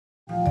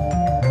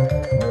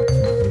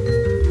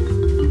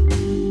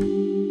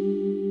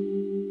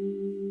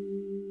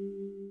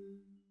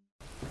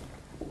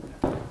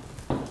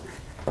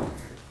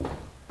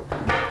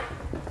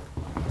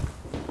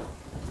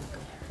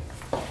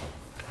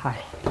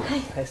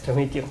Hi. Nice to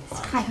meet you.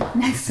 Hi.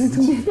 Nice to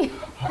meet you.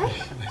 Hi.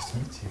 Nice to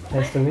meet you.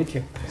 Nice to meet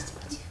you. Nice to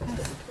meet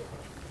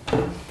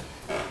you.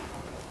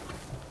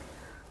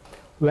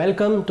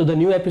 Welcome to the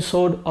new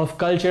episode of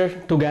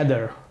Culture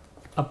Together,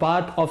 a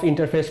part of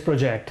Interface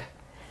project.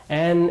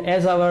 And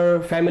as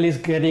our family is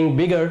getting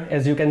bigger,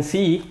 as you can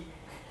see,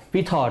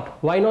 we thought,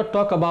 why not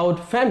talk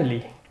about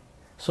family?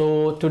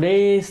 So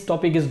today's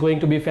topic is going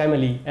to be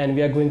family, and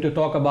we are going to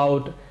talk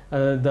about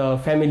the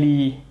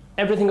family,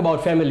 everything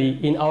about family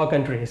in our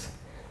countries.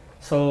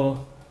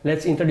 So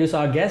let's introduce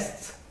our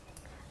guests.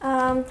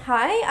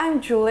 Hi,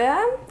 I'm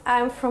Julia.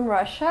 I'm from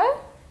Russia,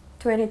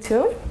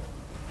 22.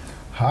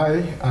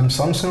 Hi, I'm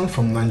Samson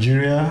from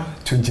Nigeria,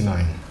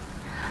 29.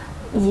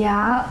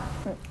 Yeah,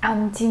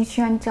 I'm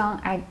Jingxuan Zhang.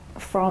 I'm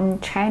from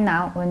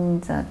China, on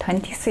the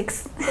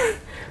 26th.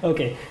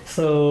 Okay,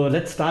 so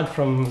let's start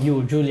from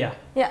you, Julia.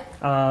 Yeah.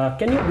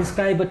 Can you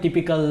describe a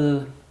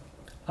typical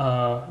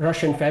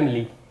Russian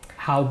family?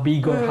 How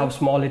big or how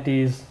small it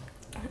is?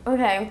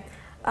 Okay.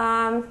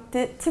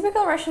 The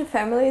typical Russian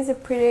family is a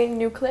pretty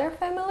nuclear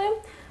family.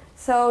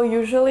 So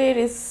usually it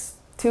is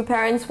 2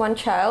 parents, 1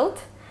 child.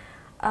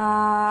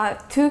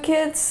 2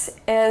 kids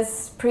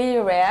is pretty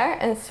rare,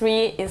 and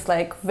 3 is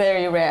like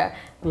very rare.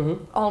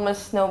 Mm-hmm.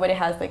 Almost nobody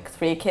has like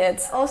 3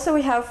 kids. Also,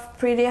 we have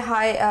pretty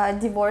high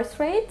divorce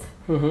rate.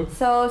 Mm-hmm.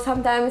 So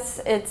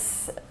sometimes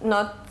it's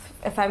not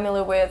a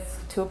family with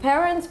 2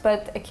 parents,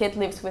 but a kid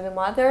lives with a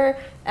mother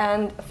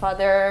and a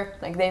father,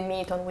 like they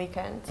meet on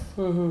weekends.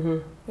 Mm-hmm.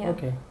 Yeah.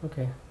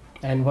 Okay.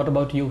 And what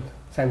about you,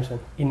 Samson,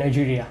 in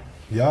Nigeria?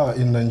 Yeah,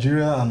 in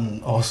Nigeria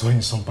and also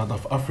in some part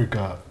of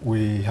Africa,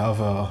 we have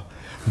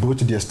both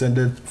the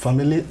extended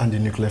family and the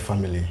nuclear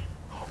family.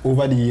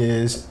 Over the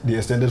years, the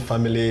extended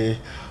family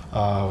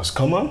was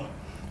common,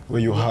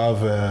 where you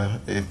have a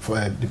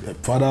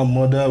father,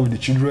 mother with the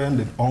children,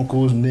 the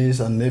uncles,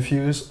 nieces and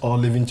nephews, all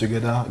living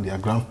together, their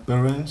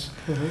grandparents.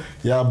 Mm-hmm.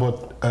 Yeah,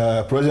 but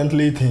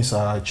presently things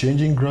are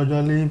changing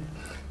gradually.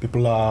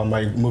 People are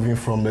moving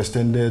from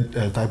extended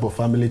type of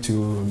family to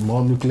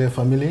more nuclear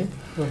family.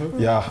 Mm-hmm.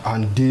 Yeah,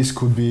 and this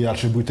could be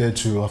attributed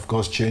to, of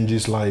course,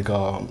 changes like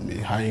a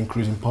high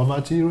increase in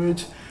poverty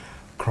rate,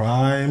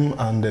 crime,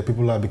 and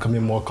people are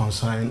becoming more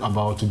concerned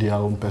about their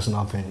own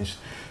personal things.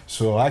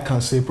 So I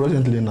can say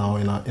presently now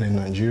in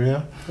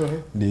Nigeria,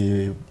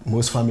 the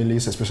most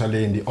families,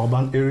 especially in the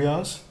urban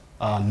areas,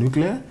 are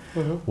nuclear,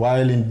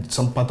 while in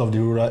some part of the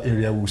rural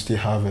area we still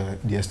have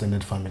the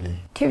extended family.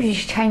 Typical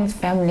Chinese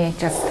family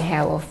just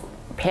have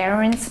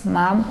parents,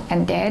 mom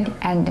and dad,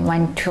 and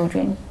 1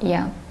 children.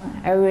 Yeah,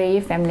 every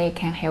family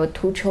can have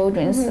 2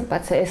 children,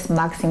 but it's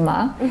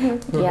maximum.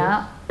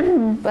 Yeah,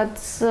 but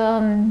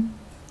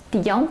the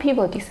young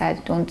people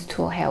decide don't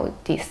to have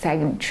the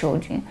second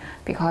children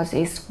because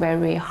it's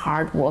very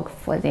hard work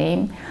for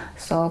them.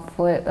 So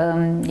for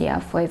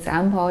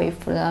example,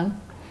 if the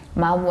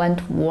mom want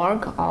to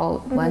work or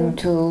want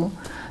to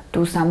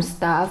do some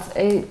stuff,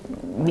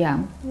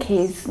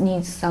 kids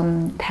need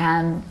some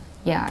time.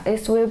 Yeah,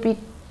 it will be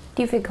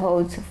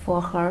difficult for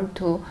her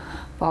to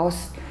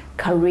both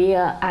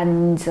career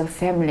and the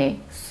family.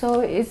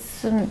 So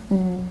it's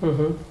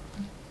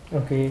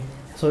Okay.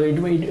 So it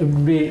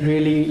would be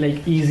really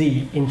like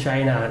easy in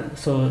China.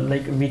 So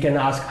like we can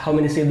ask how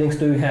many siblings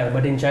do you have,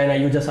 but in China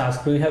you just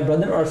ask, do you have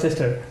brother or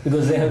sister?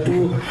 Because they have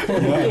 2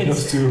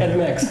 kids at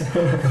max.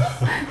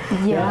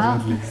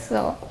 yeah.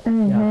 So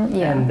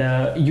And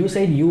you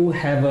said you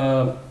have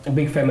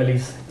big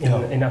families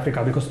in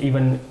Africa, because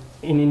even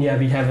in India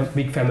we have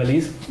big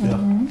families,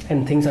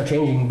 and things are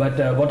changing. But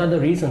what are the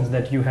reasons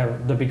that you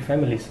have the big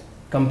families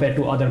compared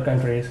to other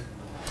countries?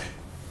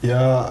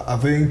 Yeah, I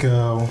think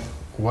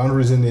one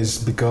reason is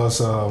because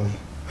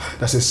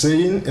there's a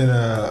saying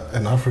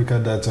in Africa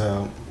that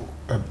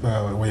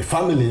a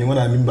family, what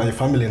I mean by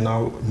family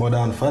now, mother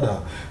and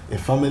father, a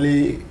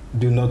family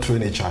do not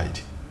train a child.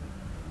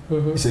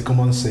 It's a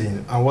common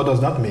saying. And what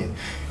does that mean?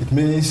 It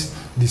means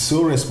the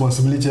sole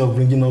responsibility of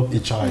bringing up a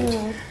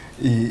child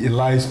it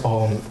lies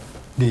on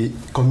the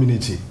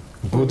community,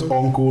 both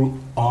uncle,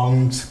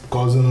 aunts,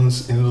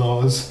 cousins,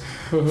 in-laws.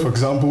 For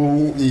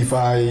example, if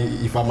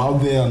I'm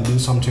out there and do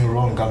something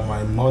wrong and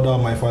my mother,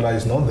 my father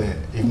is not there,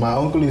 if my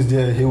uncle is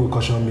there, he will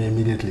caution me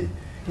immediately.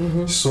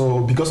 So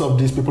because of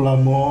this, people are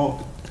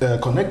more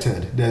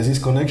connected. There's this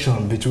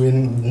connection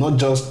between not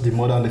just the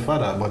mother and the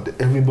father, but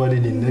everybody,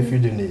 the nephew,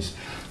 the niece.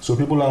 So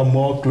people are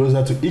more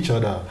closer to each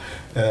other,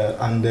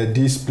 and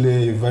this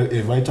play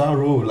a vital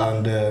role,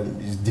 and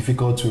it's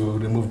difficult to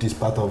remove this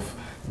part of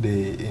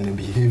the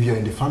behavior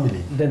in the family.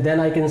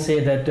 Then I can say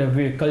that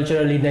we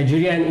culturally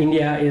Nigeria and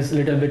India is a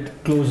little bit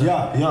closer.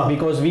 Yeah.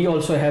 Because we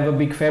also have a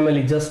big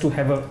family, just to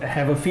have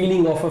a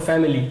feeling of a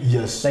family.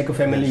 Yes. Like a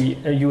family,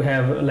 you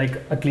have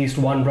like at least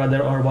 1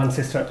 brother or 1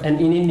 sister.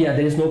 And in India,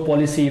 there is no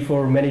policy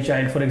for many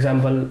child. For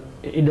example,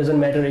 it doesn't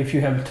matter if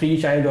you have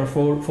 3 child or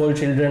 4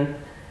 children.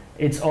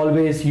 It's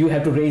always you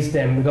have to raise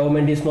them. The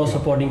government is not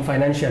supporting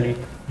financially.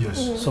 Yes.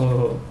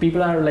 So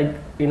people are like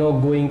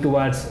going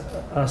towards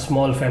a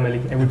small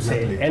family, I would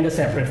say, and a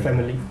separate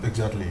family.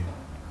 Exactly.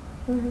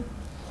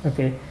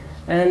 Okay,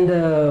 and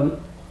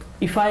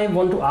if I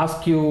want to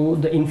ask you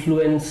the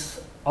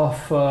influence of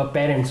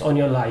parents on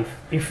your life,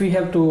 if we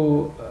have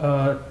to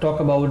talk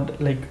about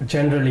like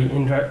generally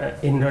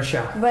in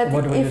Russia, but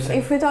what would you say?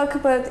 If we talk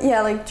about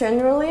like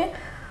generally,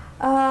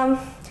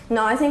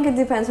 no, I think it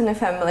depends on the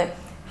family.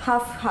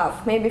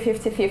 Half, maybe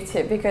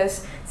 50-50,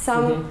 because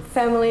some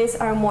families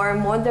are more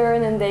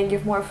modern and they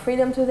give more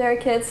freedom to their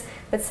kids,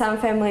 but some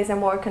families are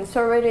more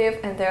conservative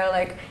and they're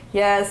like,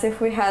 yes, if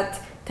we had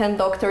 10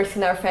 doctors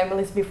in our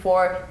families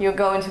before, you're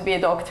going to be a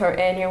doctor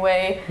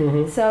anyway.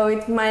 So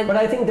it might... But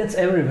I think that's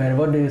everywhere.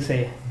 What do you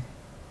say?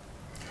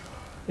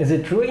 Is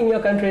it true in your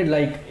country,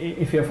 like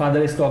if your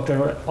father is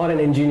doctor or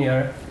an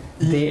engineer,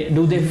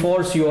 do they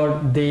force you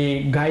or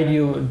they guide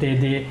you,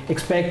 they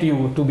expect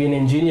you to be an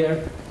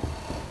engineer?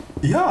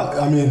 Yeah,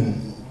 I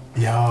mean,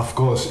 yeah, of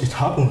course, it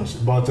happens.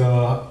 But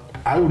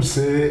I would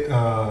say,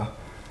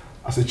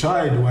 as a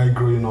child, while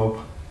growing up,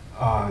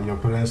 your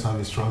parents have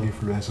a strong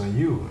influence on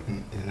you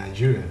in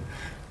Nigeria.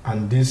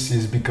 And this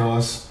is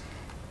because,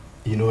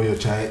 you know, your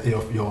child,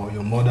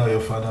 your mother or your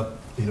father,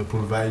 you know,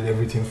 provide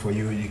everything for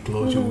you, the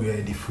clothes you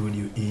wear, the food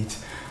you eat.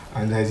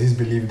 And there's this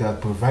belief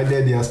that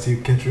provided they are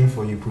still catering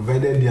for you,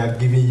 provided they are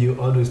giving you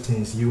all those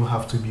things, you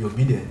have to be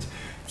obedient.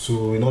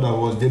 So in other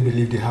words, they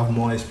believe they have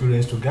more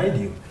experience to guide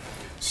you.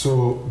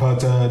 So, but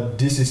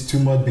this is too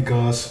much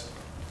because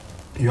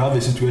you have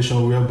a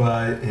situation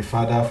whereby a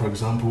father, for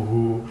example,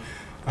 who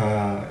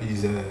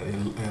is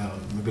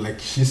maybe like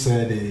she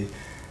said,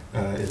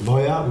 a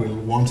lawyer will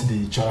want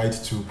the child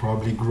to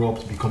probably grow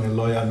up to become a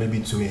lawyer, maybe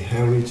to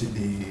inherit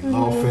the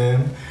law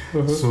firm.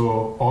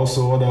 So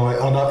also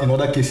in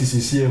other cases,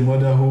 you see a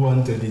mother who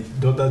wanted the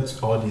daughter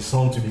or the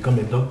son to become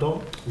a doctor.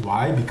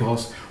 Why?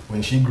 Because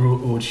when she grew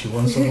old, she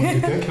wants someone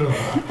to take care of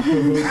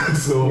her.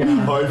 So,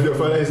 or if your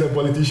father is a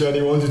politician,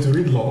 he wants you to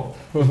read law,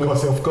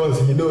 because of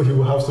course, you know, he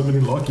will have so many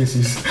law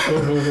cases.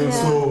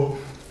 So,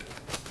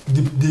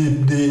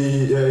 in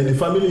the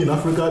family in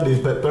Africa,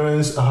 the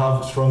parents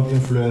have strong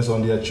influence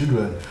on their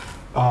children.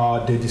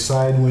 They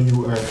decide when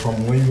you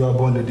are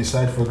born, they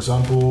decide, for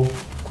example,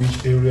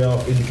 which area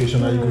of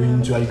education are you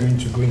going to? Are you going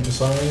to go into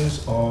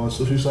science or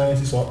social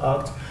sciences or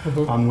art?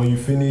 And when you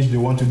finish, they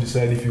want to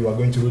decide if you are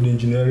going to do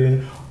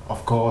engineering.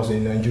 Of course,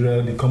 in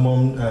Nigeria, the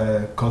common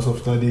course of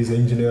study is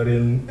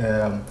engineering,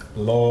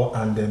 law,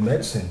 and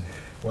medicine.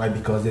 Why?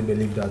 Because they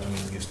believe that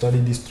when you study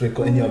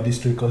any of these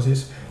three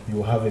courses, you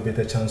will have a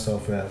better chance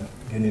of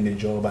getting a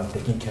job and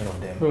taking care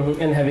of them.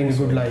 And having a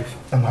good life.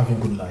 And having a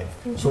good life.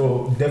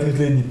 So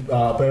definitely,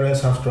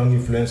 parents have strong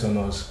influence on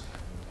us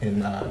in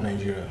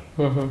Nigeria.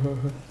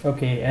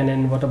 Okay, and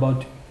then what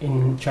about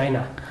in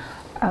China?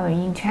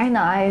 In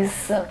China,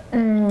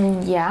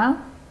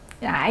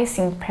 I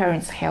think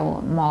parents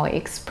have more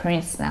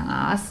experience than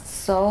us.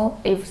 So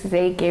if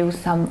they give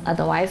some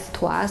advice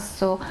to us,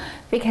 so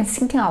we can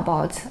think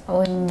about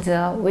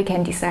and we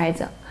can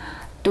decide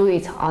do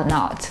it or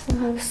not.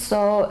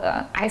 So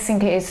I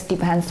think it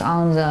depends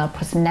on the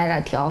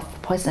personality of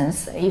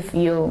persons. If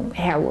you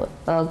have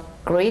a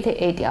great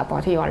idea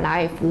about your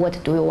life,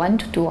 what do you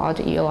want to do or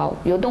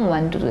you don't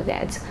want to do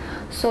that,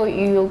 so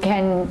you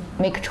can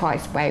make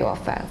choice by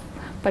yourself.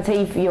 But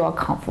if you are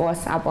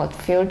confused about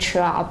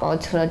future,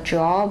 about the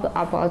job,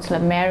 about the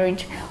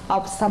marriage,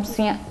 or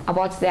something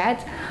about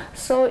that,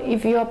 so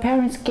if your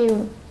parents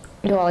give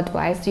your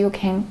advice, you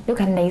can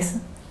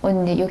listen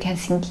and you can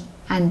think,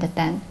 and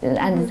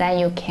then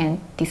you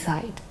can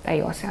decide by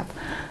yourself.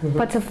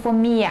 But for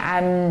me,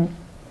 I'm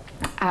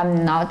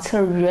not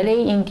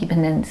really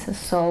independent.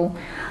 So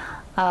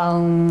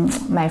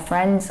my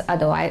parents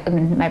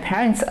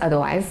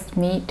advised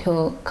me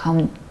to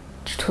come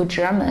to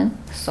German,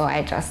 so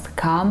I just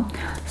come.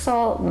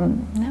 So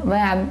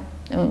when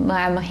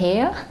I'm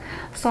here,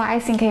 so I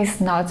think it's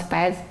not a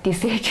bad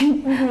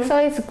decision. So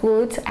it's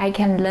good. I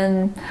can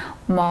learn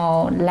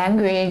more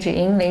language,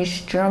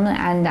 English, German,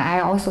 and I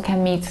also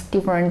can meet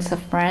different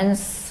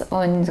friends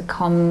and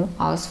come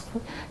out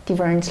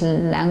different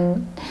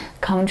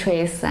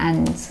countries,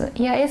 and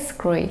it's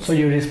great. So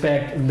you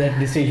respect that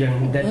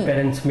decision that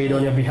parents made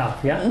on your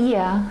behalf, yeah?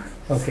 Yeah.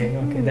 Okay,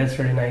 that's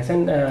really nice.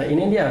 And in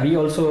India, we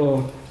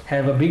also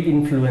have a big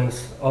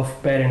influence of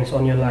parents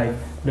on your life.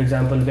 For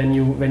example, when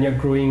you're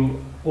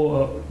growing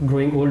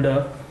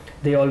older,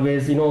 they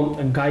always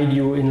guide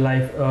you in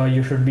life.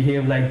 You should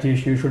behave like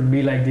this, you should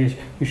be like this,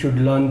 you should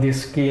learn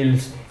these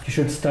skills, you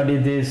should study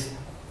this.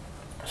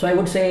 So I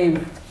would say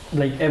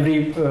like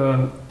every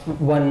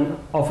one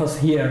of us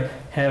here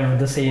have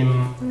the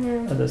same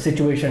the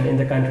situation in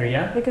the country,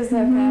 yeah? Because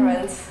they're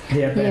parents.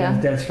 They are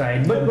parents, that's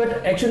right.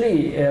 But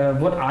actually,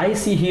 what I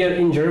see here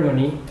in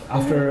Germany,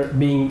 after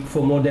being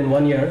for more than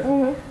 1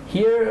 year,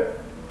 here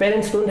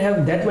parents don't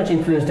have that much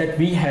influence that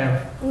we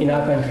have in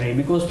our country,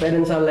 because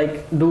parents are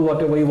like, do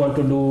whatever you want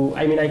to do.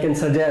 I mean, I can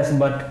suggest,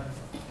 but...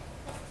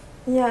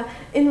 Yeah,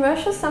 in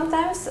Russia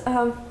sometimes,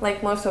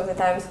 like most of the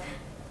times,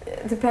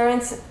 the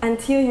parents,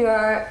 until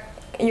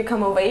you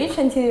come of age,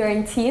 until you're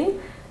 18,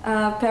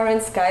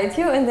 parents guide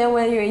you, and then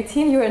when you're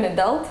 18, you're an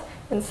adult,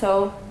 and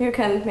so you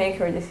can make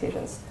your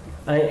decisions.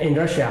 In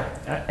Russia,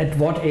 at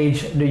what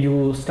age do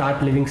you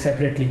start living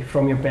separately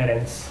from your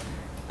parents?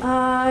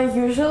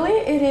 Usually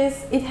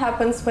it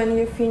happens when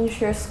you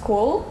finish your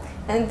school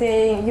and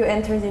then you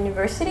enter the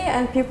university,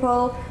 and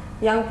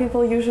young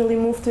people usually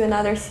move to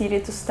another city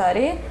to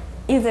study,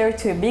 either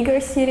to a bigger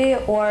city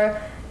or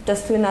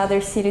just to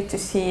another city to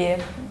see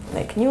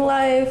like new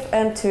life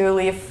and to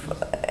live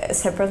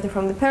separately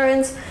from the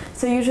parents.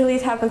 So usually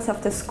it happens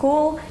after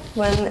school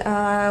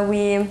when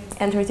we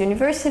enter the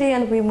university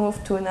and we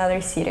move to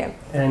another city.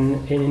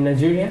 And in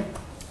Nigeria?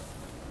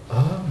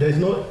 There's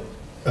no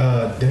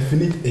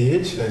definite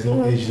age, there's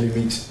no age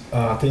limit.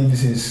 I think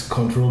this is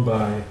controlled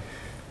by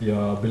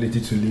your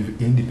ability to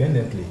live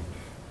independently.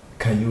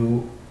 Can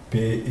you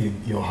pay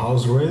your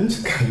house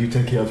rent? Can you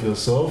take care of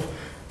yourself?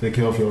 Take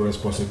care of your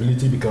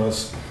responsibility?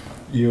 Because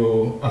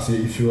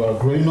if you are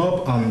growing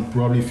up and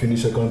probably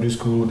finish secondary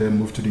school, then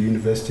move to the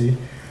university,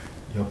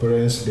 your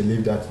parents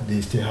believe that they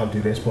still have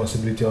the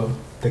responsibility of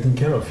taking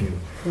care of you.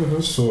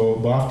 So,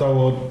 but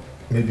afterward,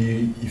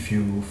 maybe if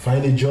you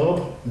find a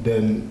job,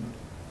 then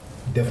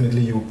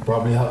definitely you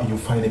probably you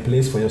find a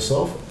place for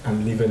yourself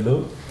and live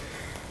alone.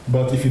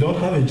 But if you don't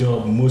have a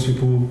job, most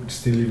people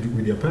still live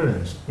with their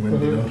parents when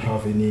they don't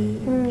have any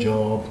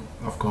job,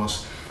 of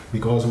course.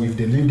 Because if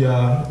they leave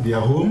their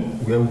home,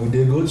 where would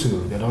they go to?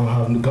 They don't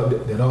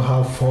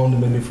have fund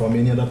maybe from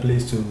any other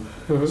place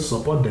to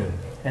support them.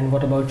 And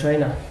what about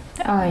China?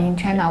 In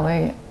China,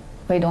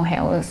 we don't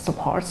have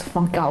support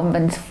from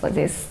government for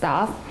this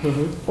stuff.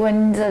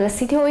 When the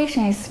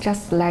situation is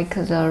just like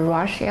the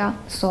Russia,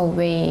 so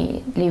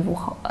we leave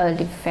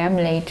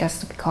family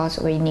just because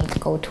we need to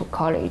go to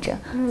college.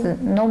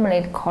 Normally,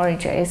 the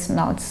college is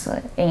not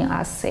in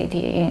a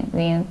city,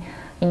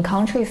 in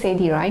country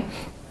city, right?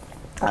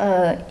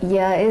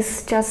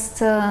 It's just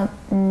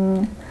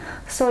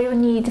so you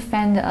need to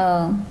find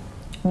a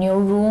new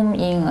room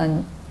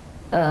in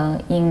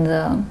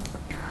the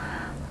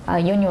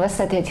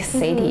university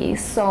city.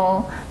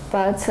 So,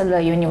 but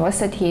the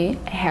university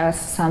has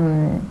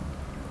some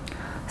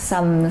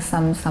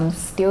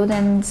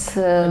students.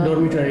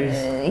 Dormitories.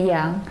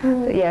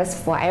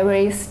 Yes, for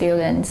every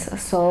student.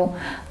 So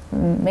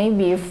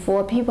maybe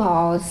 4 people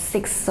or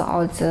 6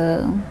 or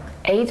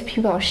 8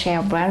 people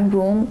share one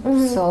room,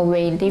 so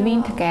we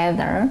living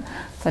together.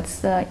 But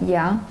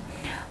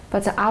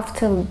but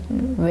after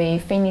we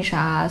finish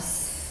our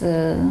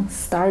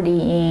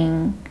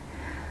studying,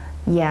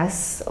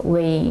 yes,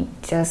 we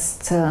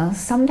just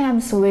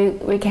sometimes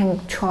we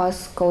can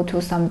just go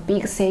to some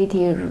big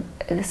city,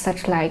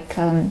 such like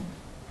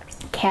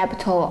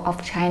capital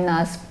of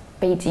China's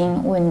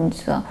Beijing, and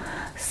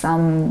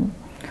some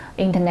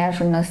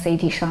international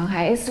city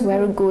Shanghai. It's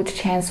very good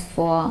chance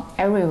for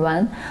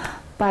everyone.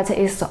 But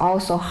it's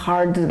also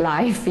hard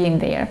life in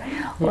there.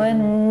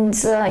 And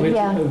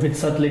with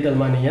such little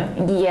money,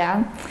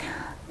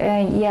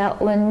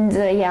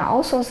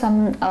 also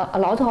a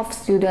lot of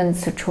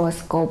students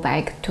just go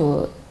back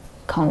to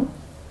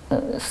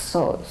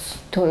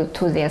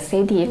their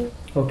city.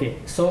 Okay,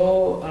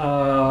 so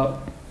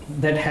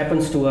that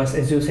happens to us,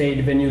 as you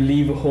said, when you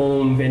leave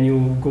home, when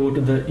you go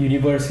to the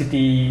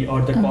university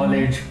or the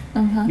college,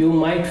 you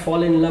might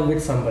fall in love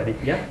with somebody,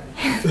 that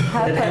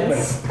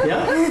happens,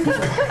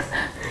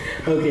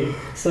 Okay,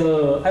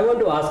 so I want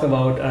to ask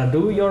about,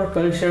 do your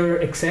culture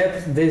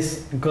accept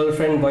this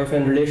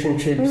girlfriend-boyfriend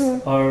relationships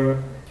or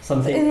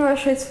something? In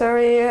Russia it's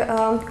very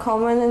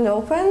common and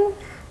open.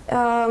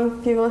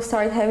 People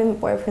start having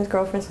boyfriends,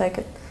 girlfriends like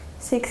at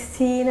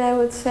 16, I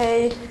would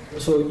say.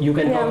 So you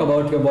can talk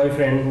about your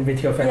boyfriend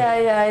with your family?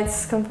 Yeah,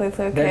 it's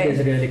completely okay. That is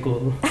really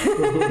cool.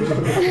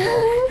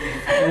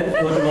 And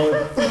what about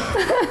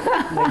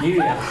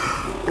Nigeria?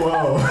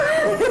 Wow.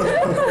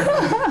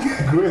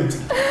 Great.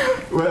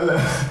 Well,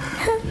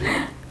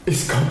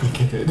 it's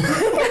complicated.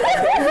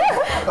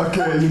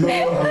 Okay,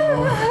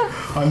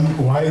 and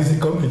why is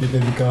it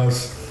complicated?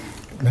 Because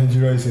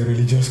Nigeria is a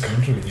religious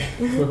country.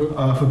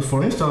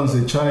 For instance,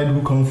 a child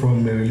who comes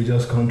from a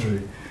religious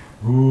country,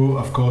 who,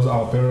 of course,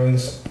 our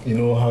parents,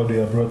 how they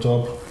are brought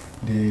up,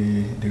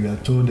 they were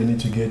told they need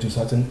to get to a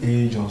certain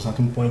age or a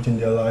certain point in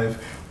their life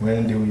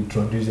when they will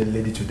introduce a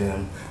lady to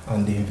them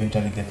and they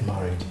eventually get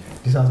married.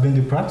 This has been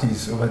the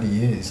practice over the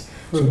years.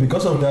 So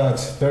because of that,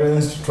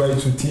 parents try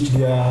to teach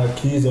their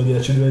kids or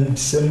their children the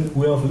same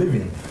way of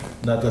living.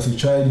 That as a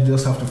child, you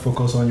just have to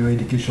focus on your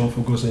education,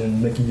 focus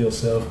on making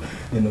yourself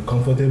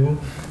comfortable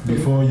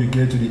before you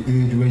get to the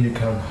age where you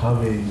can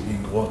have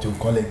what you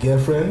call a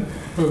girlfriend.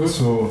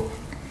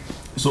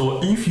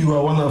 So if you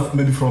are one of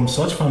maybe from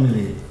such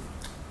family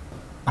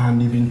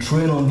and you've been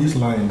trained on this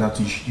line that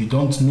you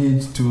don't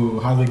need to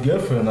have a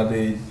girlfriend at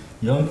a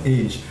young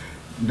age,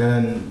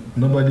 then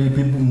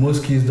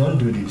most kids don't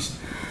do this.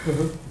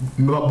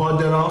 But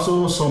there are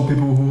also some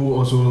people who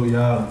also,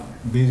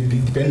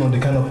 depending on the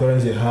kind of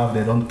parents they have,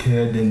 they don't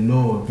care, they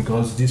know,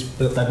 because this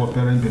type of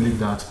parents believe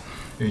that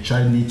a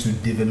child needs to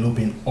develop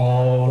in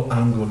all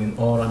angles, in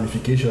all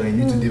ramifications. You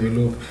need to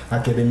develop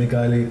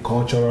academically,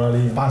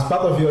 culturally. As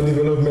part of your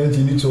development,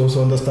 you need to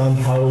also understand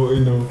how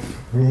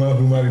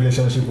human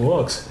relationship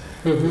works.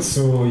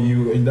 So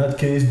in that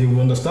case, they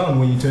will understand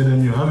when you tell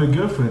them you have a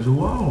girlfriend. So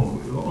wow,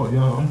 Oh,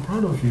 yeah, I'm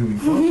proud of you.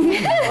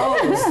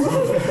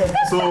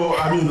 So,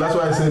 I mean, that's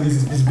why I said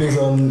it's based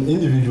on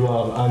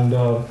individual, and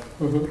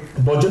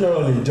but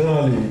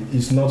generally,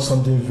 it's not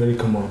something very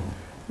common.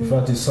 In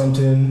fact, it's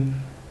something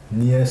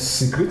near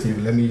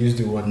secretive. Let me use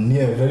the word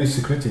near, very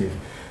secretive.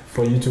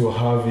 For you to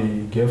have a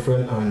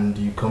girlfriend and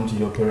you come to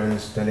your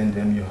parents telling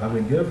them you have a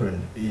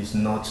girlfriend is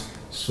not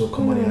so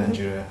common in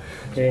Nigeria.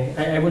 Okay,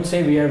 I would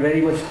say we are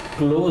very much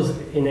close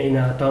in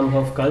a term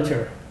of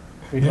culture.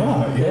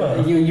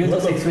 Yeah. You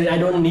just explain. I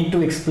don't need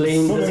to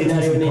explain the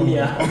scenario in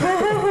India.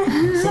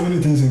 So many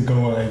things in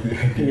common, I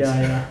guess.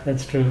 Yeah,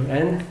 that's true.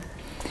 And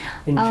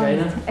in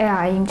China?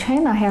 Yeah, in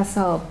China has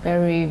a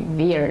very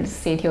weird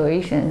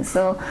situation.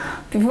 So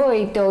before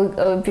we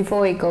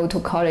go to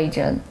college,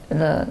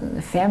 the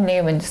family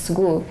and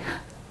school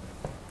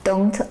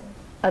don't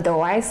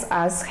advise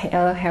us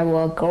have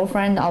a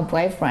girlfriend or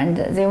boyfriend.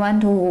 They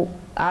want to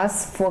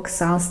us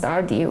focus on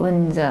study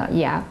and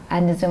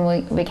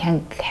then we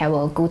can have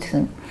a good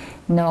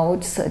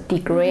notes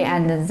degree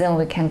and then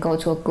we can go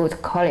to a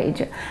good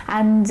college.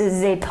 And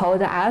they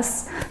told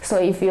us, so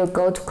if you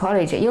go to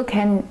college, you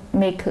can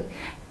make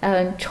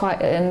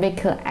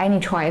any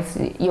choice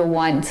you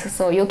want.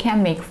 So you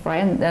can make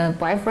friend,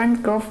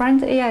 boyfriend,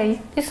 girlfriend. Yeah,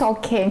 it's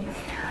okay.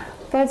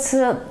 But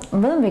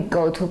when we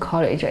go to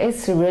college,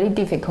 it's really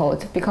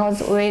difficult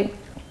because we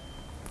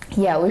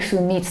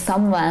should meet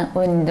someone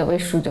and we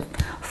should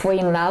fall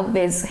in love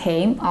with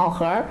him or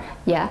her.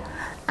 Yeah,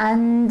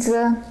 and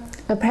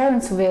the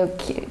parents will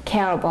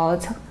care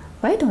about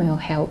why don't you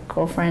have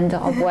girlfriend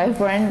or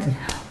boyfriend?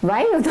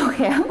 Why you don't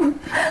have?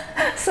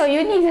 So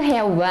you need to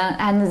have one,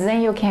 and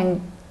then you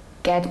can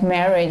get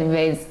married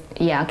with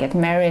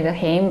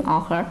him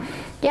or her.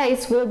 Yeah,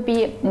 it will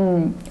be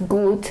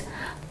good,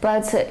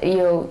 but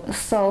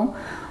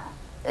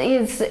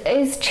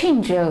it's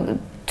changed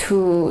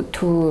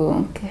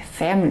to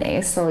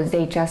family. So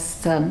they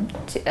just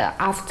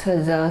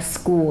after the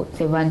school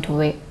they want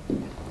to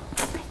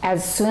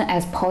as soon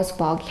as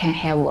possible can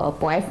have a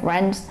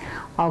boyfriend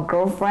or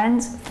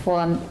girlfriend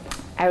for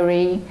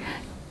every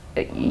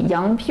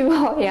young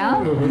people,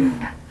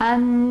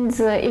 and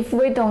if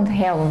we don't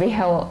have, we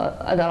have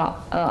a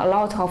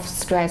lot of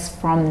stress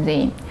from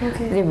them.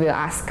 They will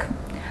ask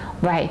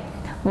why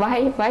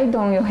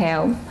don't you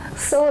have?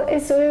 So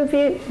it will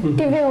be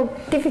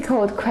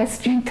difficult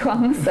question to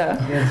answer.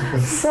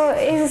 So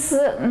it's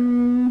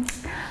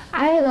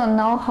I don't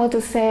know how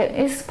to say.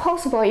 It's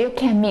possible you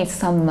can meet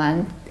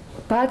someone,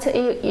 but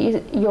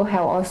you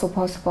have also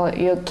possible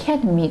you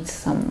can't meet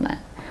someone.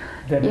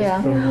 That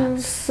is true.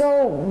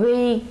 So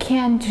we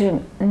can't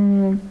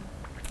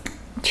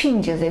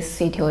change this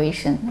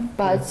situation,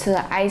 but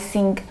I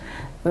think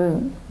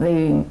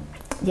we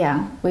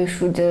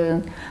should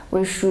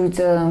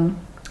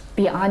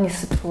be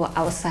honest to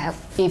ourselves.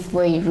 If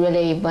we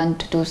really want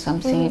to do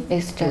something,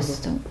 it's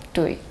just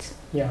do it.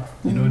 Yeah.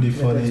 You know, the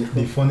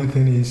funny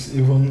thing is,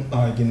 even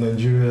like in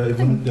Nigeria,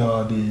 even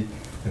the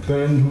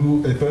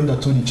parent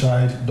that told the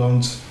child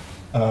don't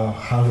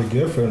have a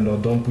girlfriend or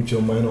don't put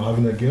your mind on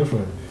having a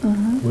girlfriend,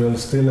 will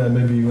still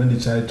maybe when the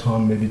child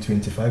turned maybe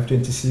 25,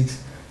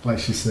 26, like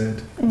she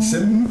said,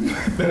 same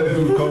parent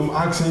will come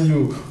asking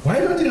you, why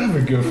don't you have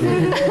a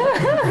girlfriend?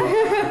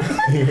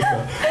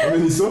 I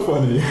mean, it's so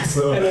funny.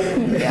 So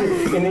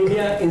in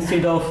India,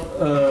 instead of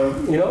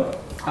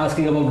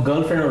asking about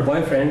girlfriend or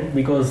boyfriend,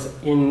 because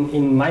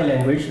in my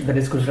language, that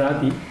is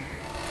Gujarati,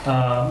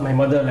 my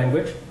mother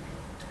language,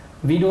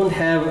 we don't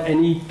have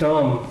any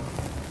term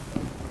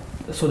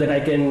so that I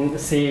can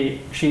say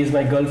she is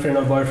my girlfriend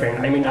or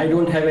boyfriend. I mean, I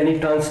don't have any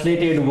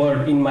translated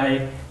word in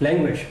my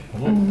language.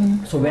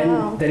 So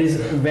when there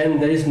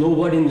is no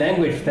word in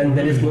language, then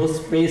there is no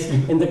space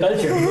in the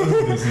culture.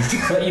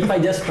 So if I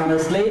just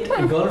translate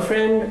a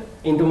girlfriend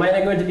into my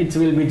language, it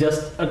will be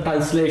just a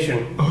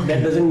translation.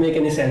 That doesn't make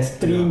any sense.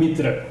 Tri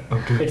mitra.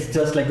 It's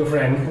just like a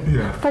friend.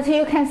 But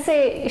you can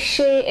say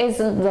she is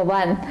the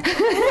one.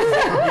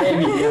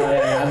 Maybe,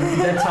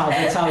 That's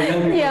how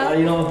young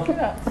people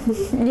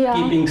are,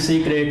 keeping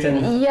secrets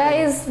and.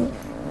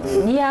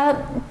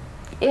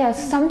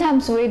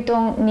 Sometimes we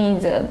don't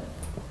need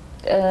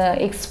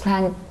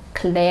explain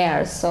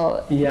clear,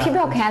 so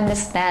people can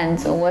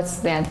understand what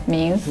that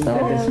means. So.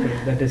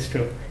 That is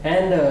true.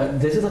 And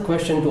this is a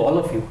question to all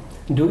of you.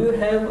 Do you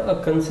have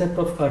a concept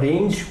of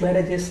arranged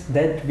marriages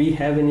that we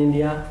have in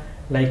India?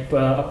 Like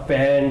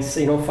parents,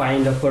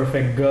 find a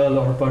perfect girl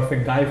or a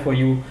perfect guy for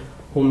you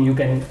whom you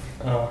can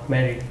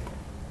marry?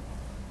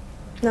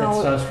 No. That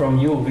starts from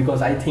you,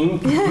 because I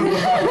think...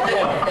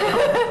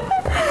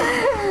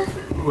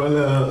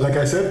 Well, like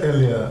I said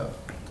earlier,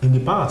 in the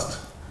past,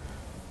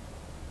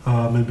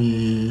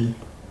 maybe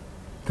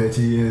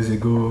 30 years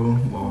ago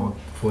or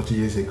 40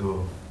 years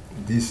ago,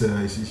 this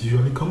is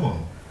usually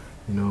common.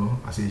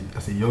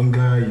 As a young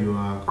guy, you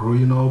are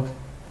growing up,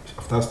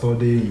 after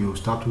study, you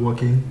start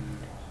working,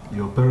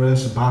 your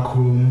parents back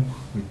home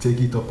will take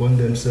it upon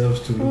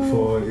themselves to look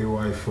for a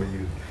wife for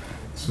you.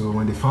 So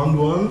when they found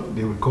one,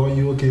 they will call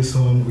you, okay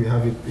son, we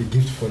have a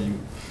gift for you.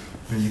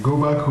 Then you go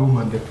back home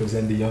and they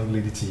present the young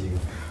lady to you.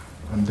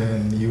 and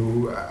then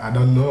I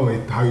don't know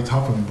how it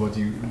happened, but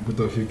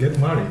if you get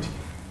married,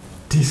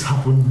 this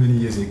happened many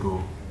years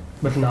ago.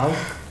 But now?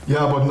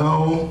 Yeah, but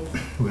now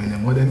we're in a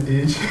modern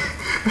age.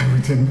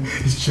 Everything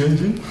is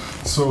changing.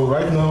 So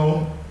right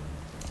now,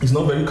 it's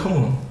not very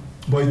common,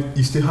 but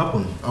it still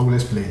happens. I will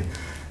explain.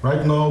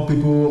 Right now,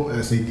 people,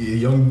 as a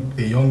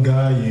young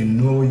guy,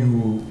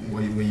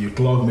 when you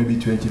clock maybe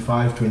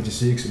 25,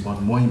 26,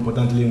 but more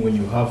importantly, when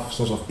you have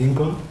source of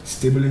income,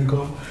 stable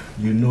income,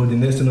 the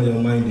next thing on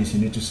your mind is you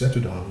need to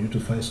settle down, you need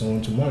to find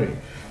someone to marry.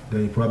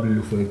 Then you probably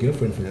look for a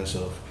girlfriend for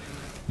yourself.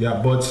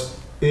 Yeah, but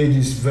age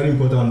is very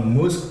important.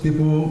 Most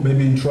people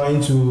maybe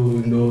trying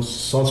to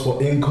source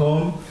for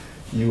income.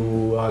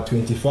 You are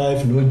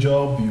 25, no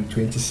job. You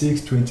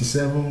 26,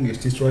 27, you're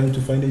still trying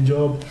to find a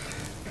job.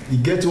 You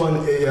get to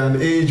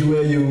an age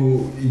where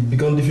it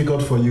becomes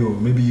difficult for you.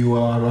 Maybe you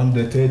are around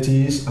the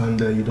 30s and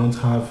you don't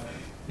have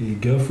a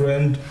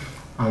girlfriend,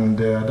 and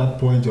at that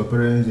point your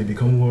parents, they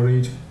become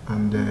worried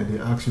and they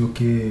ask you,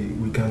 okay,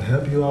 we can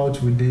help you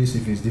out with this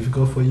if it's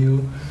difficult for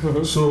you.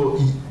 Mm-hmm. So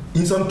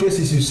in some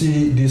cases you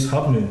see this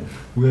happening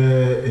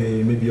where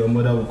maybe your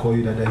mother will call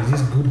you that there is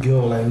this good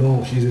girl, I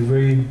know she's a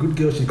very good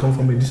girl, she comes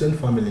from a decent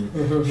family,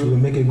 mm-hmm. She will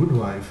make a good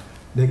wife.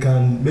 They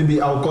can, maybe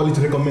I'll call it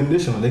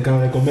recommendation, they can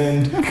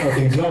recommend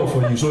a girl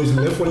for you. So it's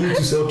left for you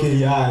to say, okay,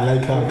 yeah, I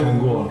like her, I can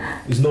go on.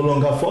 It's no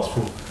longer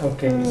forceful.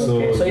 Okay, so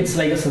it's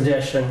like a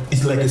suggestion.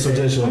 It's like a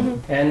suggestion.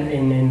 Mm-hmm. And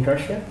in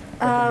Russia?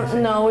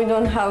 No, we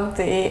don't have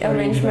the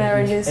arranged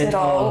marriages at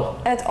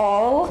all. At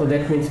all. So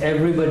that means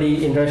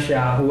everybody in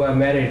Russia who are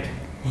married,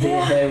 they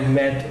have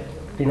met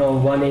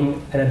one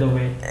in another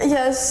way.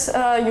 Yes,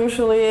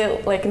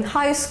 usually like in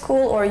high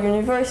school or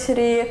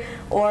university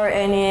or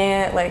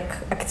any like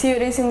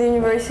activities in the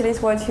universities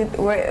that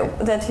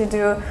you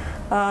do.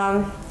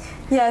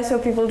 So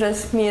people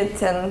just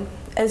meet, and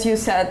as you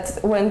said,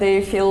 when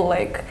they feel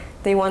like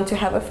they want to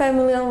have a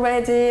family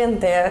already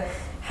and they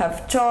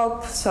have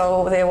job,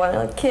 so they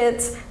want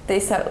kids, they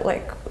start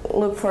like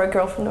look for a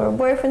girlfriend or a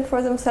boyfriend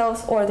for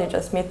themselves, or they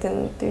just meet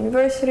in the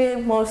university.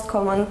 Most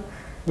common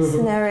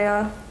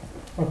scenario.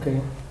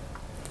 Okay.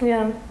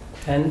 Yeah.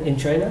 And in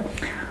China?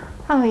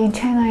 Oh, in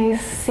China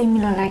is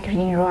similar like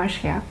in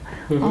Russia.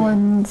 Mm-hmm.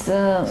 And,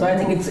 so I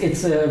think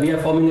it's we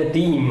are forming a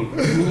team.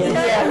 Me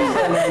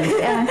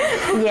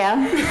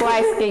and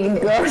boys and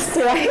girls,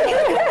 right?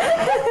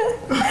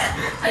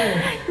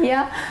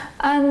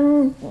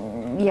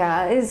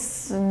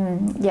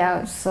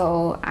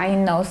 So I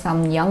know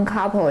some young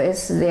couple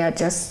they are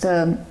just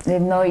they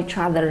know each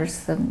other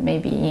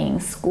maybe in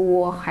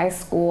school, high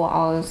school,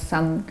 or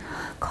some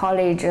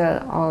college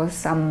or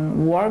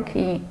some work.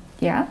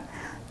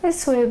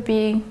 This will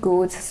be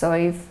good. So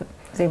if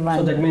they want.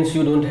 So that means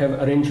you don't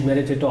have arranged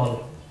marriage at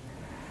all.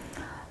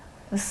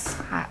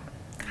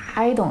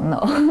 I don't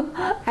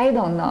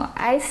know.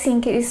 I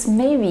think it's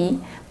maybe,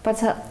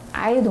 but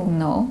I don't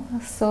know.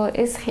 So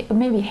it's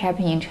maybe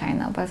happen in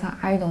China, but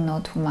I don't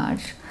know too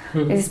much.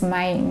 Mm-hmm. It's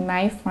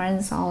my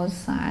friends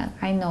also.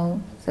 I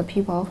know the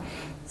people,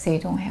 they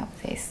don't have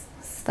this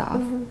stuff.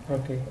 Mm-hmm.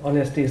 Okay,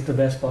 honesty is the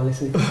best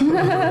policy.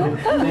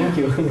 Thank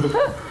you.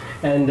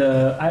 And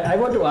I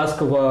want to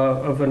ask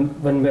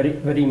one very,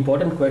 very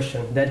important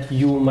question that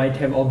you might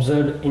have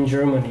observed in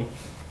Germany.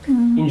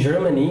 Mm-hmm. In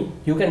Germany,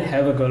 you can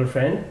have a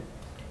girlfriend,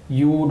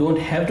 you don't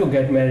have to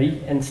get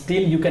married, and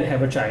still you can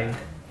have a child.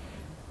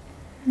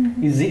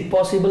 Mm-hmm. Is it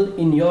possible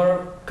in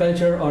your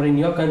culture or in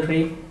your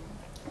country?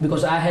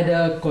 Because I had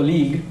a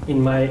colleague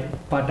in my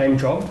part-time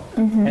job,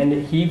 mm-hmm.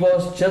 and he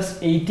was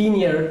just 18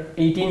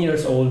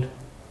 years old,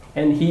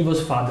 and he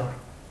was father,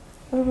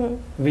 mm-hmm.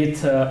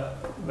 with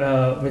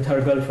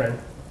her girlfriend.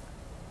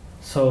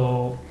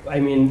 So I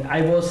mean,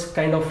 I was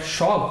kind of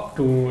shocked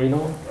to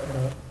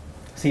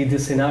see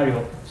this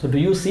scenario. So do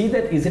you see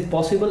that? Is it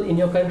possible in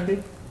your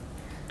country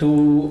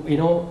to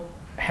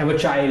have a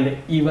child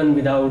even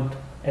without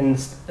and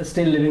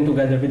still living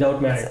together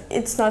without marriage?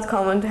 It's not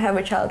common to have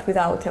a child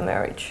without a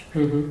marriage.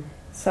 Mm-hmm.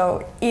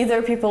 So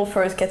either people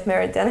first get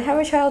married then have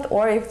a child,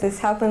 or if this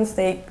happens,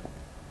 they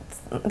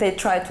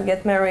try to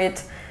get married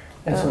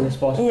as soon as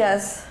possible.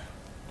 Yes.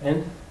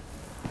 And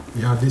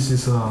yeah, this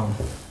is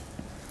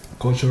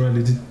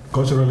culturally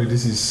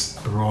this is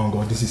wrong,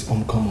 or this is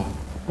uncommon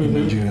in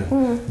Nigeria.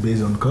 Mm-hmm.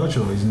 Based on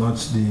culture, it's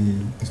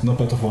not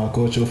part of our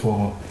culture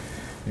for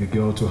a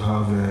girl to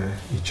have a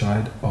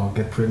child or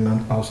get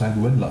pregnant outside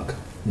wedlock.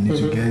 You need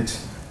to get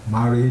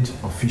married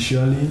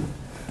officially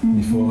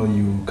before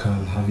you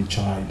can have a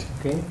child.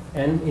 Okay.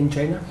 And in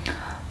China?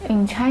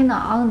 In China,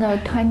 under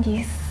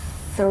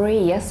 23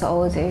 years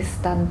old is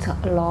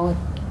not allowed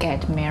to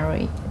get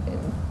married.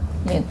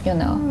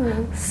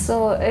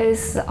 So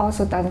it's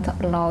also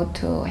not allowed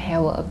to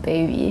have a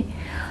baby.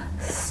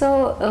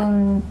 So,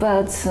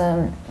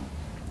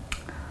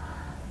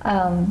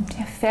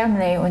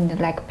 family, when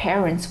like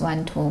parents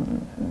want to,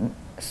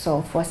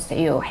 so first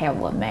you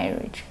have a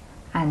marriage,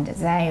 and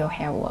then you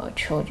have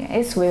children.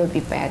 It will be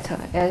better.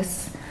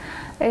 It's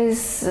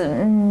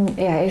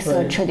right.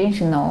 A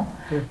traditional.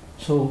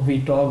 So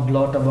we talked a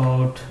lot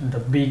about the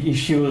big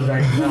issues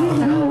right now.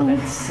 Now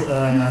let's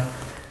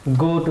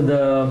go to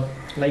the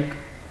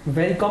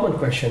very common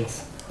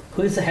questions.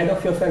 Who is the head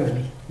of your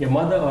family? Your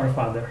mother or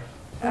father?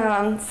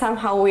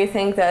 Somehow we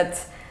think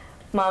that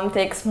mom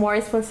takes more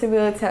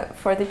responsibility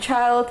for the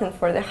child and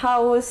for the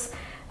house,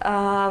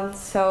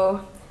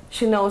 so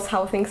she knows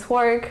how things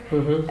work,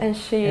 and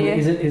she. And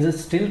is it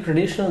still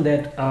traditional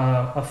that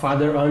a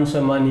father earns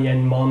the money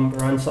and mom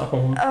runs a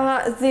home?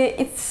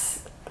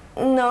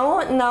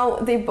 Now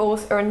they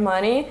both earn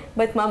money,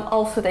 but mom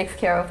also takes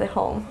care of the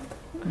home.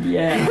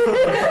 Yeah.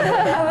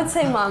 I would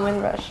say mom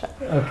in Russia.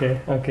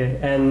 Okay.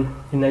 And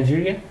in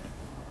Nigeria?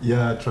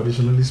 Yeah,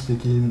 traditionally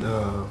speaking,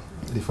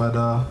 the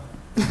father,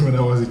 when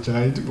I was a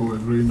child, we were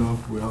growing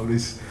up, we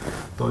always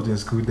thought in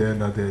school then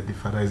that the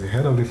father is the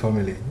head of the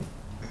family.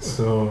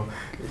 So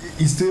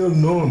it's still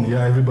known,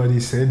 everybody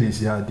said this,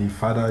 the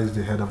father is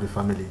the head of the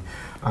family.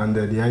 And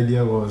the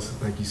idea was,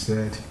 like you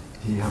said,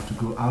 he have to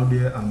go out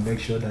there and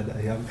make sure that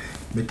I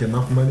make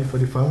enough money for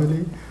the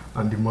family,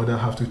 and the mother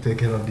have to take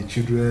care of the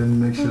children,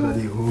 make sure that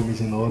the home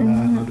is in order,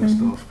 and all that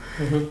stuff.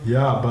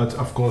 Yeah, but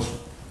of course,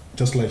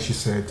 just like she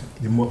said,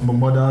 the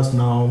mothers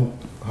now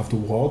have to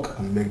work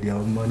and make their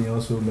own money,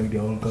 also make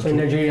their own country. So in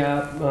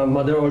Nigeria,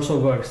 mother also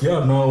works?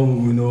 Yeah, now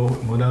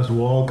mothers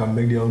work and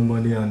make their own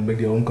money and make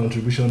their own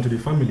contribution to the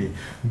family.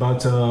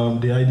 But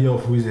the idea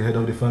of who is the head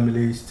of the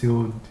family is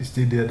still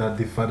there, that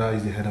the father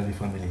is the head of the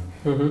family.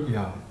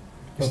 Yeah.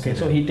 Okay,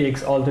 so he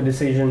takes all the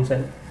decisions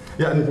and...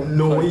 Yeah,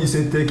 no, when you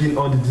say taking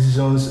all the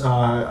decisions,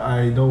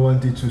 I don't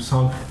want it to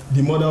sound...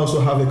 The mother also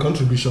have a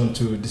contribution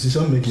to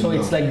decision making. So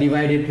it's like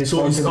divided responsibility.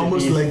 So it's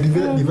almost like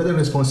divided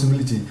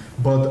responsibility.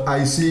 But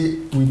I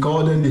see we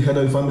call them the head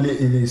of the family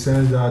in the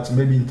sense that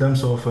maybe in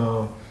terms of,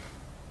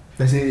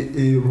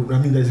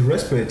 there's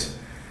respect,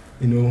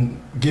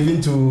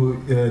 given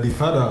to the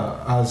father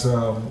as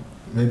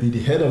maybe the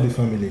head of the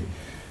family.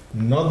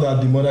 Not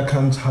that the mother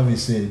can't have a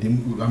say.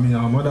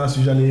 Our mothers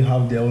usually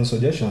have their own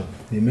suggestion.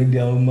 They make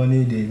their own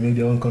money, they make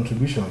their own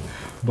contribution.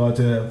 But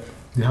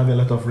they have a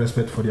lot of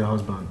respect for their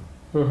husband.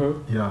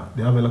 Yeah,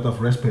 they have a lot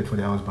of respect for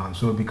their husband.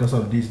 So because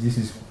of this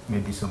is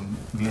maybe some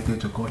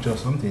related to culture or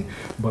something.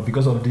 But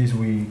because of this,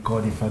 we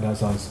call the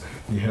fathers as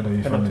the head of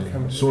the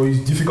family. So it's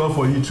difficult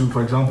for you to,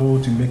 for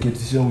example, to make a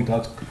decision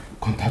without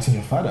contacting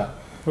your father.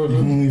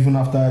 Even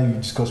after you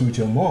discuss with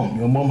your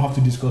mom have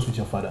to discuss with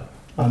your father.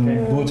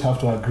 And both have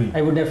to agree.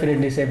 I would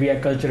definitely say we are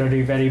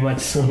culturally very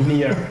much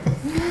near.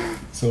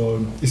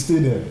 So it's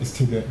still there.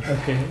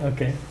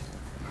 Okay.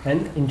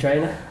 And in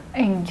China?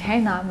 In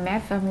China, my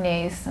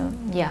family is,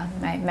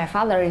 my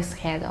father is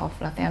head of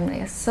the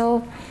family.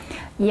 So,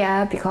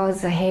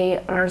 because he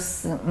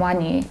earns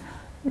money,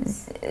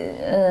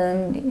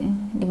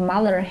 the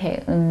mother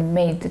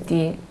made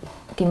the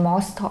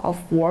most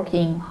of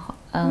working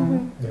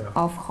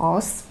of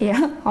house,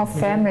 of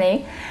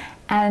family.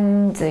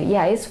 And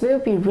it will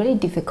be really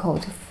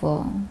difficult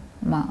for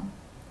mom.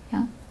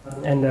 Yeah.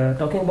 And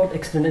talking about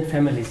extended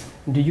families,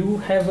 do you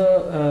have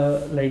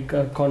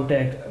a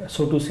contact,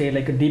 so to say,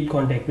 like a deep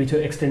contact with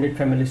your extended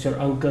families, your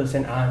uncles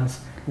and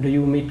aunts? Do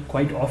you meet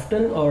quite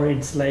often, or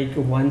it's like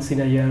once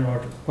in a year or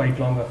quite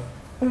longer?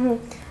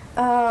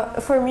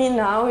 For me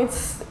now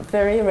it's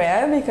very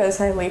rare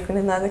because I live in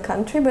another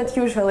country. But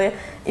usually,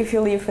 if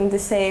you live in the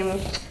same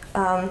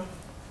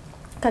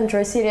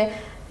country or city,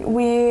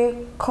 we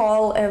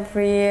call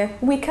every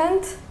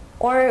weekend,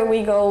 or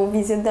we go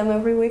visit them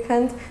every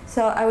weekend.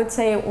 So I would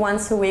say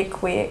once a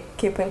week we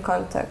keep in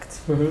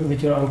contact.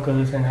 With your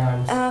uncles and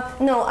aunts?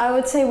 No, I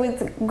would say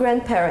with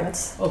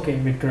grandparents. Okay,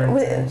 with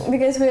grandparents.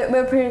 Because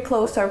we're pretty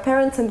close to our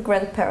parents and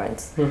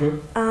grandparents.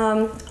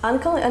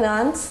 Uncle and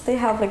aunts, they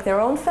have their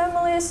own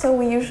families, so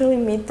we usually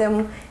meet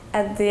them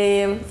at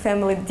the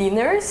family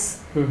dinners.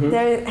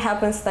 There it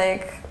happens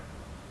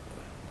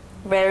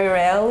very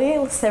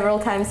rarely, several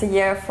times a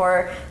year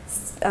for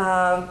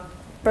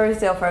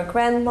birthday of our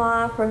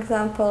grandma, for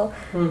example,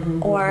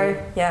 or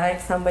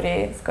if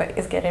somebody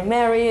is getting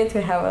married,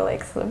 we have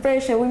a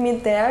celebration, we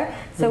meet there.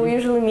 So we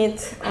usually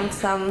meet on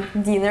some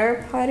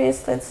dinner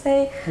parties, let's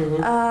say,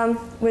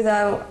 with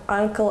our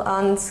uncle,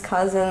 aunts,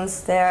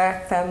 cousins,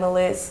 their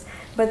families,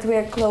 but we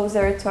are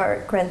closer to our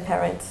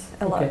grandparents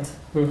a lot.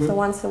 So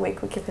once a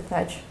week we keep in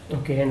touch.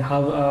 Okay, and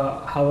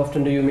how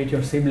often do you meet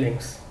your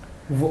siblings?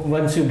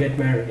 Once you get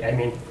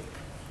married,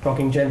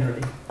 talking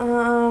generally.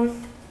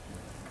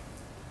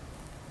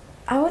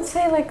 I would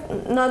say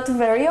not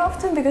very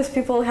often because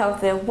people have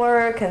their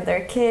work and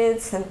their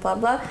kids and blah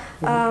blah.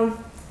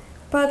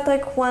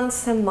 But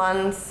once a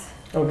month.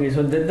 Okay,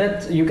 so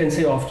that you can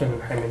say often.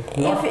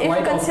 Not if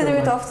you consider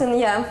it often,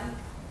 yeah.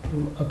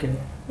 Okay.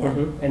 Yeah.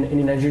 And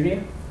in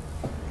Nigeria?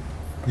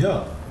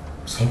 Yeah,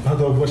 some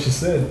part of what she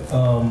said.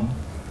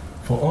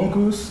 For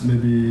uncles,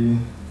 maybe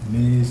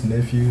nieces,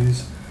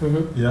 nephews.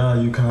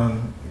 You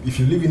can, if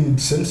you live in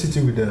the same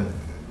city with them,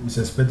 it's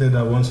expected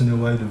that once in a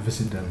while you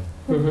visit them.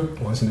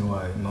 Once in a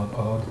while, not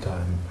all the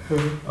time.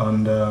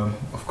 And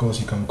of course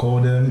you can call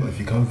them. If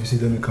you can't visit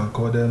them, you can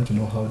call them to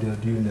know how they are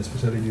doing,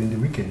 especially during the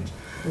weekend.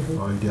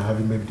 Or if they're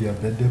having maybe their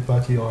birthday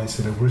party or a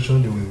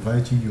celebration, they will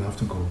invite you, you have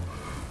to go.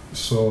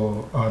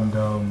 So, and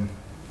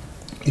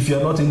if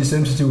you're not in the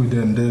same city with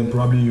them, then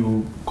probably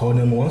you call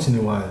them once in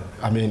a while.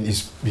 I mean,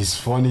 it's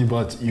funny,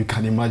 but you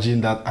can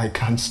imagine that I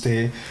can't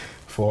stay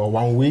for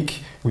 1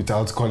 week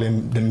without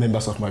calling the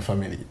members of my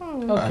family.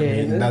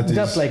 Okay, I mean, that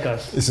just is, like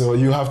us. So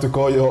you have to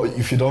call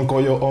if you don't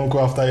call your uncle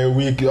after a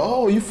week,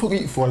 oh, you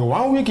forget, for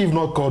 1 week you've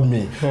not called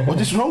me. What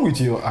is wrong with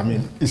you? I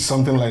mean, it's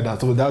something like that.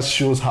 So that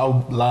shows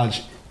how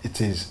large it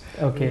is.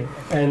 Okay,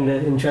 and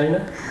in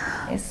China?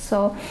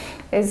 So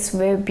it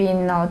will be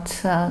not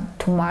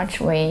too much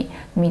we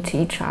meet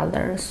each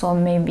other. So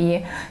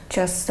maybe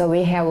just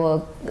we have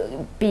a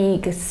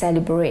big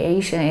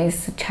celebration.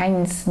 It's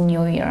Chinese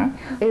New Year.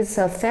 It's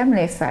a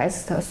family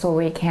fest, so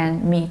we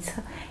can meet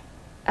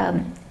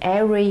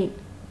everyone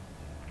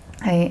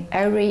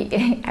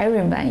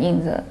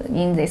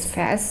in this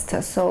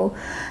fest. So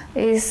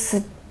it's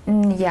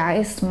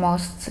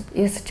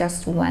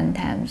just one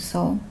time.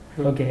 So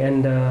okay,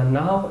 and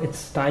now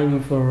it's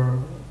time for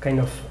kind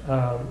of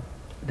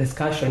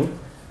discussion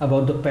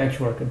about the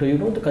patchwork. Do you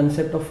know the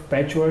concept of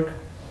patchwork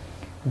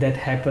that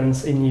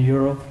happens in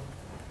Europe?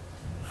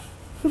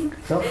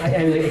 No,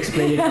 I will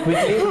explain it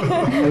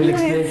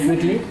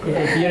quickly.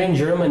 Here in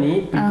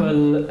Germany,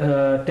 people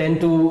tend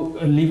to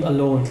live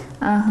alone.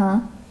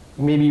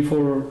 Maybe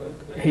for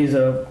his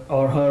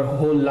or her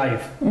whole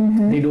life.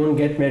 They don't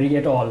get married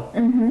at all.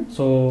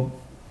 So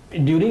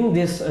during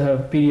this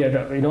period,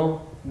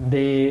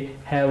 they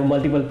have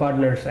multiple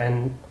partners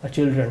and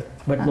children,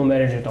 but no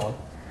marriage at all.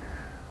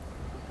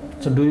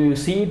 So do you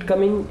see it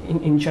coming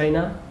in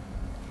China?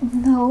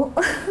 no.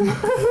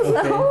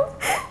 Okay.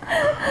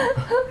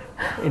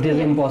 It is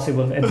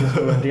impossible at this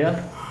moment,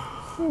 yeah?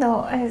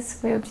 No, it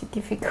will be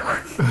difficult.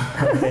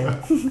 Okay.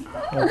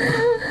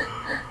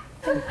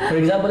 For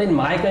example, in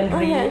my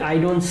country, I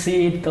don't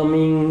see it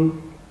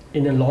coming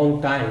in a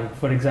long time.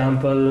 For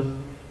example,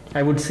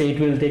 I would say it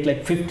will take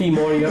like 50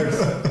 more years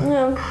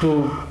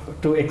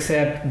to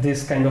accept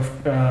this kind of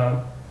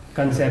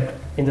concept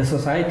in the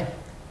society.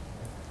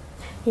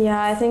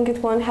 Yeah, I think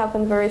it won't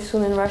happen very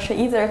soon in Russia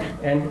either.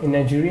 And in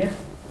Nigeria?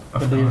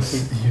 Of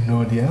course, you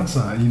know the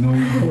answer. You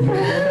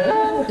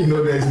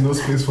know there is no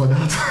space for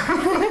that.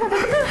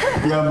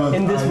 Yeah, but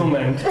in this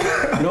moment,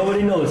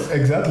 nobody knows.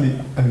 Exactly.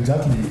 I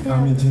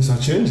mean, things are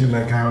changing,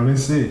 like I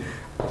always say.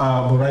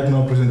 But right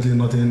now, presently,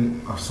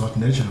 nothing of such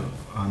nature,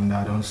 and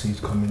I don't see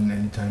it coming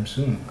anytime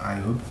soon. I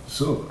hope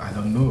so. I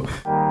don't know.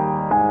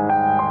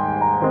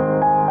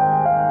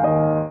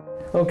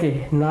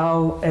 Okay,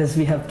 now as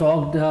we have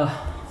talked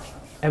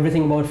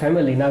everything about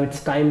family, now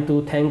it's time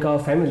to thank our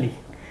family,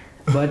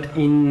 but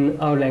in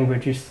our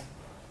languages.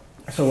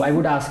 So I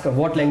would ask,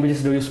 what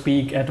languages do you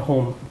speak at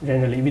home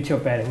generally with your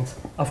parents?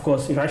 Of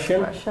course,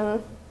 Russian.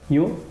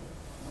 You?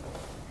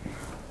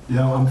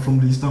 Yeah, I'm from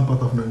the eastern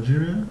part of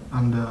Nigeria,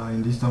 and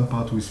in the eastern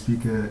part we speak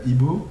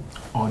Igbo,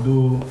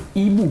 although...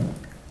 Igbo?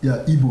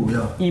 Yeah, Igbo,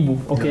 yeah. Igbo,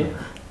 okay. Yeah.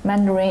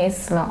 Mandarin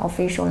is the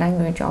official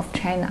language of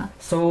China.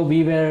 So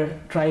we were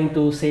trying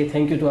to say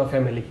thank you to our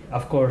family.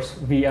 Of course,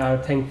 we are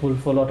thankful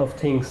for a lot of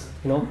things,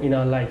 in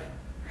our life,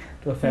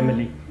 to our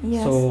family.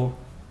 Yes. So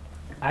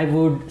I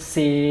would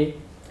say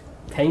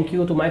thank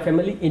you to my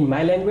family in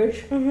my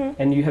language,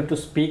 and you have to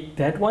speak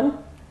that one,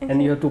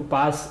 and you have to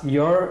pass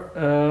your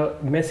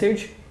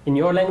message in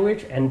your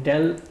language and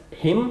tell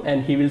him,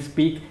 and he will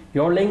speak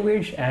your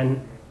language, and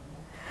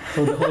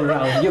so the whole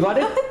round. You got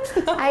it?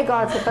 I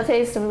got it, but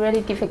it's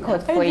really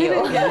difficult for you.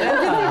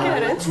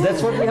 Yeah,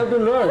 that's what we have to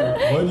learn.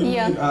 What do you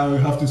mean? I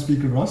have to speak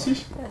Russian?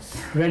 Yes.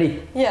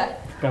 Ready? Yeah.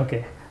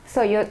 Okay.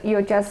 So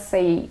you just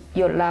say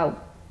you love.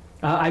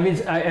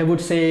 I would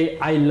say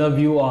I love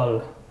you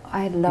all.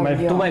 I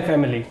love you. To my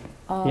family.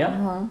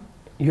 Yeah.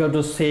 You have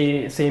to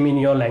say same in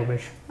your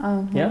language.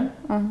 Yeah.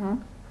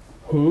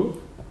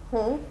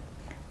 હું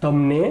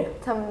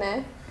તમને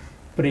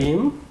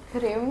પ્રેમ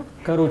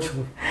કરું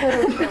છું.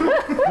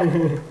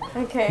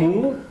 Okay. હું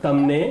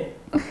તમને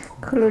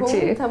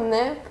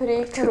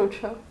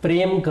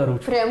પ્રેમ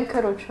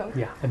કરું છું.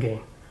 Yeah, again.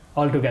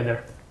 All together.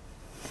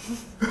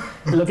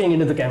 Looking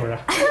into the camera.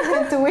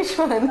 To which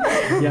one?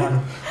 Yeah.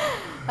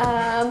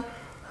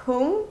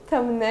 Hum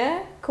tamne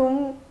kum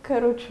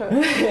karucho.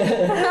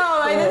 No,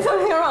 I did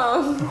something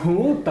wrong.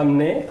 હું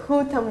તમને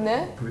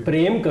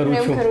પ્રેમ કરું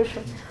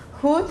છું.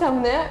 Hu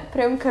tamne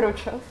prem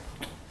karucho.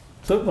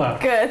 Super.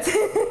 Good.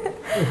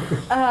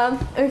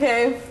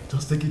 Okay.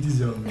 Just take it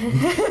easy on me.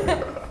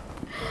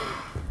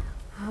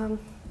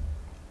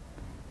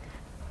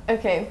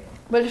 Okay.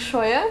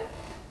 Большое.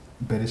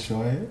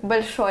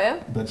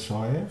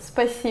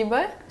 Спасибо.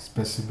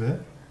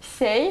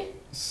 Всей.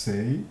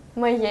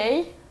 Моей.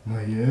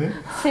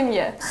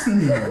 Семье.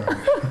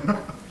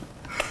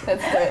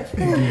 That's good.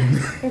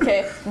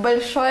 Okay.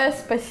 Большое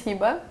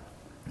спасибо.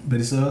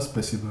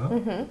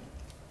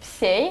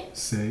 Всей.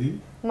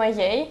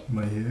 Моей.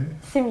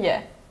 Семье.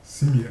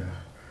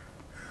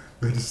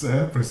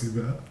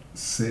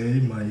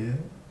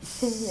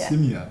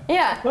 Семья.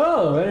 Yeah.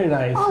 Oh, very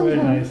nice.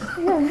 Very nice.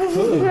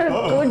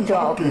 Good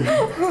job. Okay.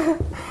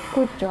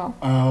 Good job.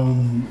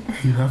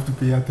 You have to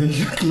pay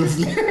attention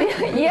closely.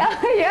 Yeah,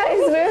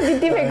 it's very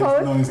difficult.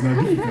 No, it's not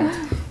difficult.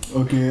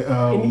 Okay.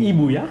 In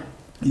Igbo, yeah?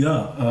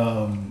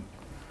 Yeah.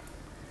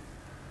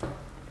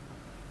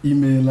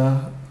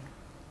 Imela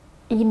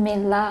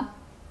Imela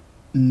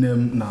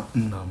nem na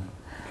nam.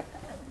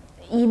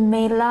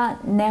 Imela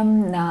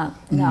nem na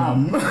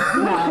nam.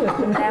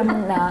 Nem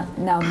na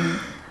nam.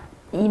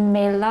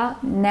 Imela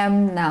nem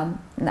nam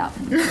nam.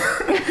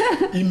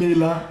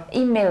 Imela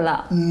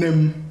Imela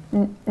nem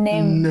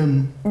nem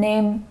nem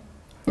nem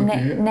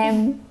Okay.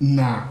 nem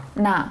na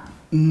na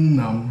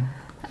nam.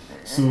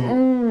 So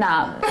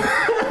nam.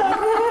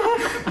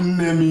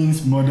 ne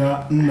means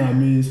mother, na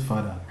means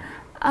father.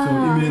 So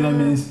imela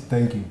means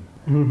thank you.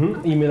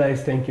 Email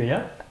is thank you,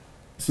 yeah?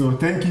 So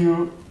thank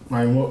you,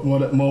 my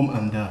mom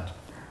and dad.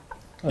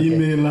 Okay.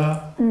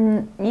 Imela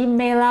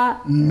Imela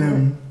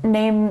nem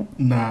nem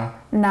na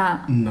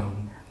na nam.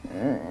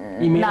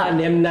 Email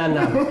nem na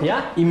nam,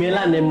 yeah? Email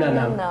nem na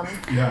nam.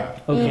 Yeah.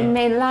 Okay.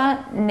 Imela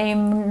nem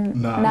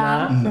Na-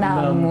 na nam.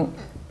 nam.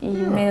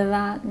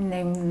 Imela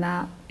nem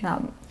na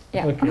nam.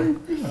 Yeah. Okay.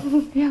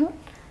 Yeah.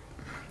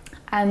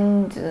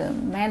 And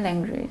my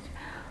language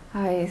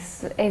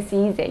is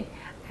easy,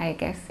 I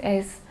guess.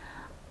 Is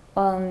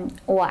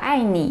我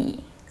爱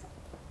你，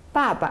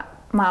爸爸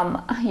妈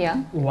妈。Yeah.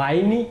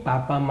 Why ni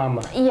papa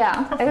mama?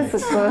 Yeah.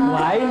 It's good.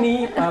 Why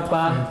ni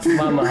papa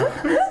mama?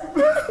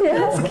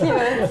 That's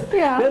cute.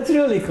 Yeah. That's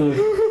really cool.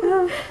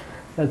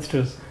 That's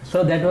true.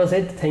 So that was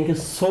it. Thank you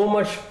so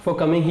much for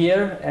coming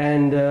here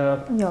and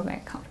You're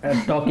welcome.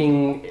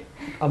 talking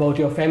about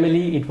your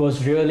family. It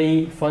was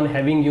really fun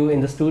having you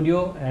in the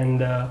studio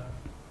and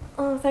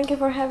Oh, thank you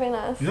for having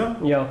us. Yeah.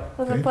 yeah. It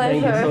was a Thank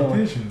you. pleasure. so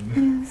much.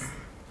 Yes.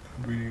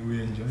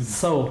 We enjoyed it.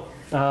 So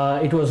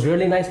it was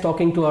really nice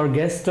talking to our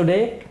guests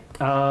today.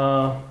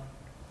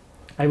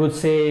 I would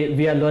say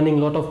we are learning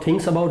a lot of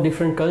things about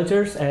different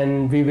cultures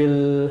and we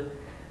will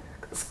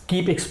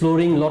keep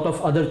exploring a lot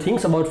of other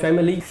things about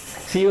family.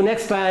 See you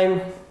next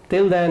time.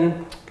 Till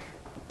then.